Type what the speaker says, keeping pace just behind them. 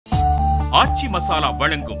ஆச்சி மசாலா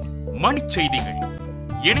வழங்கும் மணிச் செய்திகள்.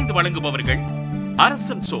 இணைந்து வழங்குபவர்கள்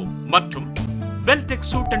அரசன் சோ மற்றும் வெல்டெக்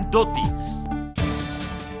சூட் அண்ட் தோத்தீஸ்.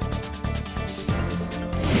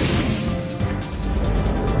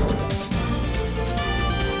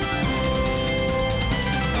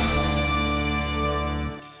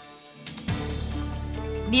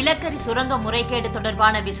 நிலக்கரி சுரங்க முறைகேடு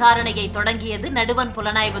தொடர்பான விசாரணையை தொடங்கியது நடுவண்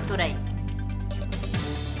புலனாய்வுத்துறை.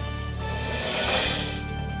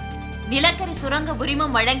 நிலக்கரி சுரங்க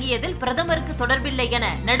உரிமம் வழங்கியதில் பிரதமருக்கு தொடர்பில்லை என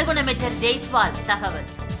நடுவண் அமைச்சர் ஜெய்ஸ்வால் தகவல்.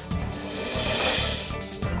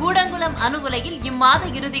 கூடங்குளம் அணு உலையில் இம்மாத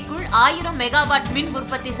இறுதிக்குள் 1000 மெகாவாட் மின்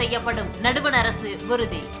உற்பத்தி செய்யப்படும் நடுவண் அரசு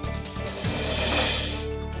உறுதி.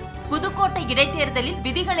 புதுக்கோட்டை இடைத்தேர்தலில்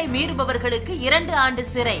விதிகளை மீறுபவர்களுக்கு 2 ஆண்டு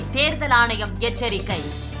சிறை, தேர்தல் ஆணையம் எச்சரிக்கை.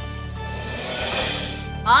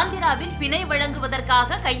 ஆந்திராவில் பிணை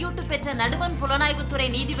வழங்குவதற்காக கையூட்டு பெற்ற நடுவண் புலனாய்வுத்துறை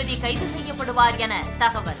நீதிபதி கைது செய்யப்படுவார் என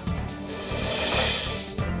தகவல்.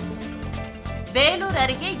 வேலூர்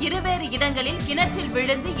அருகே இருவேறு இடங்களில் கிணற்றில்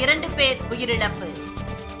விழுந்து 2 பேர் உயிரிழப்பு.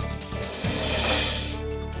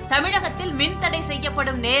 தமிழகத்தில் மின்தடை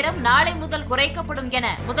செய்யப்படும் நேரம் நாளை முதல் குறைக்கப்படும் என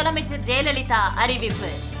முதலமைச்சர் ஜெயலலிதா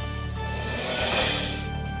அறிவிப்பு.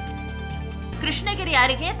 கிருஷ்ணகிரி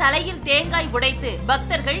அருகே தலையில் தேங்காய் உடைத்து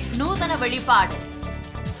பக்தர்கள் நூதன வழிபாடு.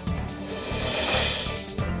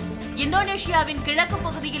 இந்தோனேஷியாவின் கிழக்கு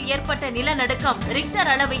பகுதியில் ஏற்பட்ட நிலநடுக்கம்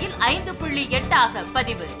ரிக்டர் அளவையில் 5.8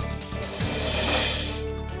 பதிவு.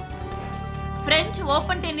 பிரெஞ்சு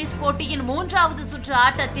ஓபன் டென்னிஸ் போட்டியின் 3வது சுற்று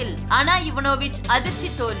ஆட்டத்தில் அனா இவனோவிச் அதிர்ச்சி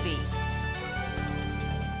தோல்வி.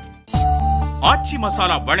 ஆச்சி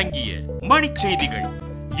மசாலா வழங்கிய மணிச் செய்திகள்.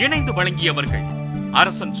 இணைந்து வழங்கியவர்கள்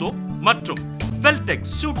அரசன் சோ மற்றும் வெல்டெக்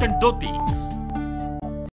சூட் அண்ட் தோத்தீஸ்.